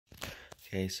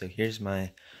Okay, so here's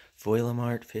my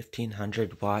Voilamart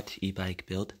 1500 watt e-bike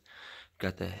build.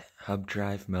 Got the hub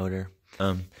drive motor.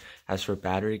 As for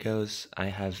battery goes, I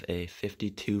have a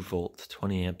 52 volt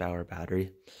 20 amp hour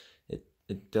battery.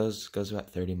 It goes about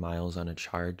 30 miles on a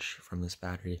charge from this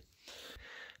battery.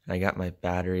 And I got my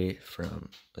battery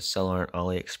from a seller on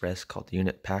AliExpress called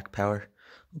Unit Pack Power.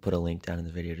 I'll put a link down in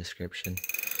the video description.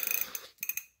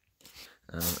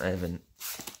 I have an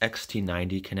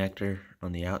XT90 connector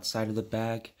on the outside of the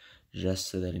bag, just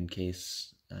so that in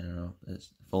case, I don't know, if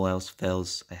all else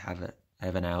fails, I have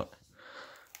an out.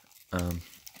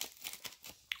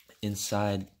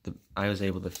 Inside, I was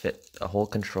able to fit a whole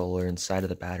controller inside of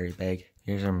the battery bag.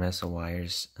 Here's our mess of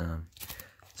wires.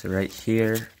 So right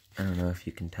here, I don't know if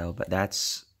you can tell, but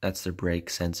that's the brake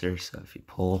sensor. So if you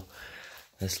pull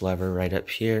this lever right up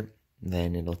here,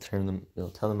 then it'll tell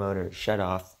the motor to shut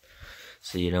off.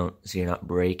 So you're not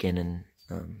braking and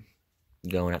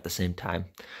going at the same time.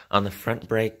 On the front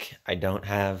brake, I don't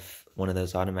have one of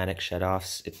those automatic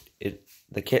shutoffs.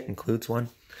 The kit includes one,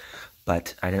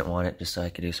 but I didn't want it just so I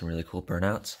could do some really cool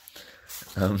burnouts.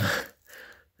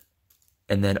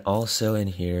 And then also in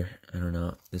here, I don't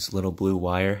know, this little blue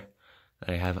wire that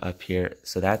I have up here.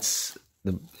 So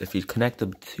if you connect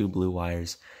the two blue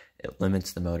wires, it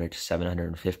limits the motor to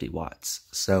 750 watts.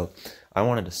 So I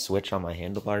wanted to switch on my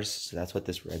handlebars, so that's what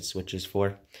this red switch is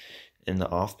for. In the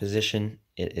off position,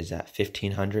 it is at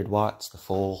 1500 watts, the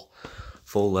full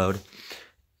load.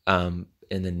 And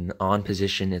then on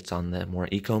position, it's on the more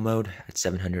eco mode at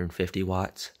 750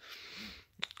 watts.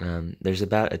 There's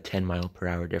about a 10 mile per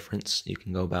hour difference. You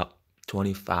can go about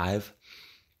 25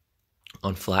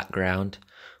 on flat ground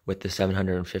with the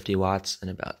 750 watts and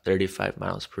about 35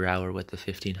 miles per hour with the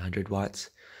 1500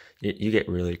 watts. You get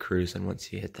really cruising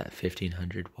once you hit that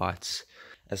 1500 watts.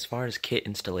 As far as kit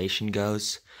installation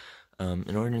goes,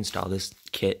 in order to install this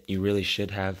kit, you really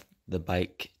should have the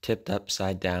bike tipped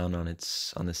upside down on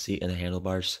the seat and the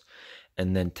handlebars,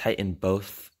 and then tighten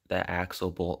both the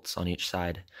axle bolts on each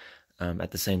side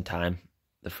at the same time.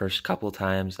 The first couple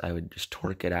times, I would just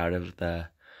torque it out of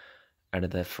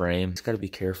the frame. Just got to be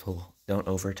careful. Don't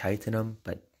over tighten them,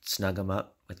 but snug them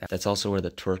up with that. That's also where the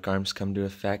torque arms come to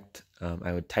effect.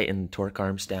 I would tighten the torque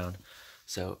arms down.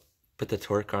 So put the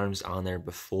torque arms on there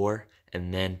before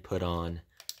and then put on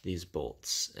these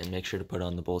bolts, and make sure to put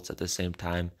on the bolts at the same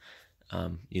time,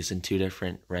 using 2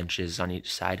 different wrenches on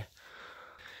each side.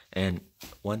 And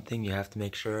one thing you have to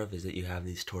make sure of is that you have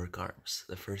these torque arms.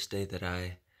 The first day that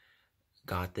I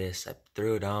got this, I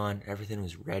threw it on, everything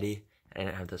was ready. I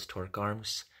didn't have those torque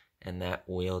arms, and that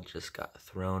wheel just got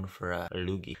thrown for a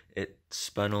loogie. It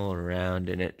spun all around,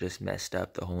 and it just messed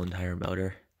up the whole entire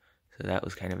motor. So that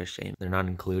was kind of a shame. They're not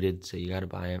included, so you gotta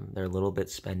buy them. They're a little bit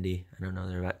spendy. I don't know,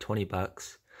 they're about 20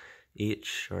 bucks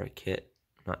each, or a kit.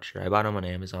 I'm not sure. I bought them on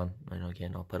Amazon. I know,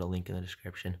 again, I'll put a link in the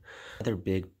description. Another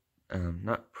big,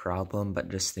 not problem, but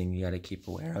just thing you gotta keep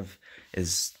aware of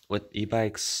is with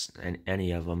e-bikes, and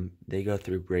any of them, they go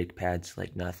through brake pads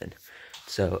like nothing.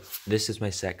 So this is my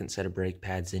second set of brake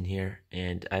pads in here,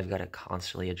 and I've got to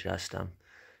constantly adjust them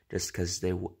just because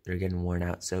they're getting worn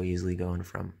out so easily, going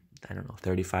from, I don't know,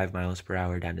 35 miles per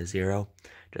hour down to 0,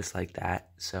 just like that.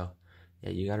 So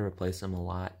yeah, you got to replace them a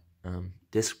lot.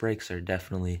 Disc brakes are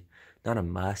definitely not a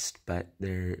must, but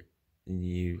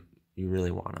you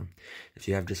really want them. If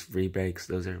you have just free brakes,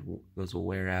 those will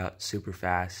wear out super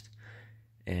fast,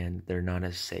 and they're not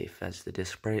as safe as the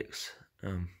disc brakes.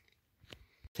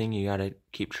 Thing you gotta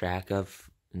keep track of,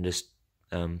 and just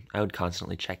I would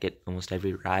constantly check it almost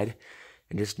every ride,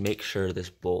 and just make sure these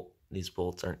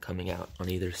bolts aren't coming out on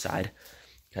either side,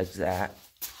 because that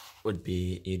would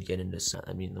be, you'd get into some,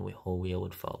 I mean, the whole wheel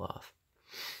would fall off.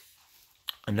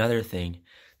 Another thing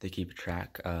to keep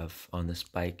track of on this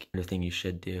bike, another thing you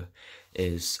should do,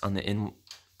 is on the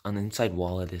inside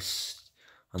wall of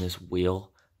on this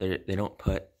wheel, they don't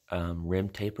put rim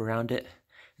tape around it.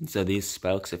 And so these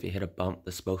spokes, if you hit a bump,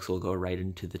 the spokes will go right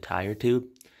into the tire tube,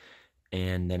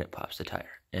 and then it pops the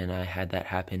tire. And I had that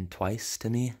happen twice to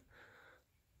me.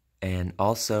 And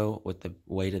also, with the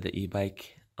weight of the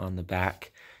e-bike on the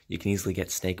back, you can easily get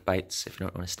snake bites. If you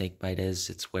don't know what a snake bite is,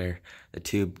 it's where the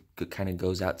tube kind of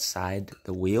goes outside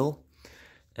the wheel,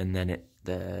 and then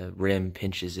the rim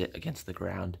pinches it against the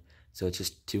ground. So it's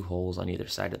just 2 holes on either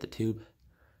side of the tube.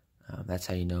 That's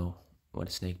how you know what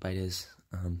a snake bite is.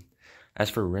 As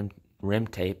for rim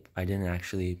tape, I didn't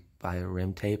actually buy a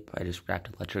rim tape. I just wrapped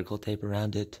electrical tape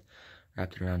around it,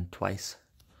 wrapped it around twice,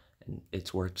 and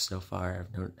it's worked so far.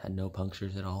 I've had no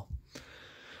punctures at all.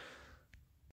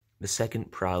 The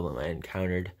second problem I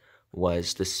encountered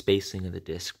was the spacing of the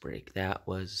disc brake. That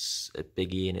was a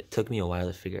biggie, and it took me a while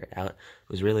to figure it out. It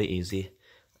was really easy.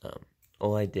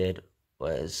 All I did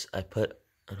was I put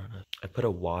a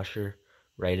washer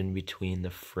right in between the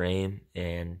frame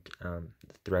and the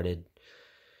threaded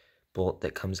bolt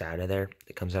that comes out of there,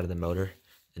 that comes out of the motor,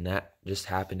 and that just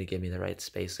happened to give me the right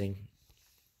spacing.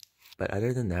 But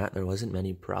other than that, there wasn't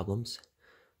many problems.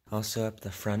 Also up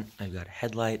the front, I've got a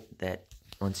headlight that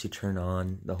once you turn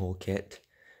on the whole kit,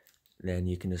 then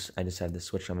you can I just have the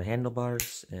switch on my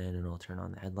handlebars and it'll turn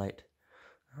on the headlight.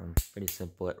 Pretty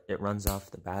simple. It runs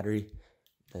off the battery,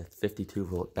 the 52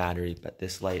 volt battery, but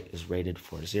this light is rated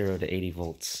for 0 to 80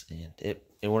 volts, and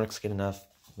it works good enough.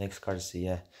 Makes car to see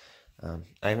ya.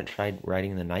 I haven't tried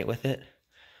riding in the night with it,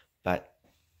 but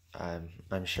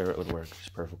I'm sure it would work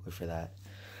just perfectly for that.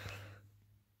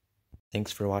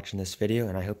 Thanks for watching this video,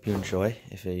 and I hope you enjoy.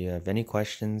 If you have any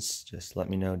questions, just let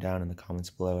me know down in the comments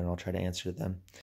below, and I'll try to answer them.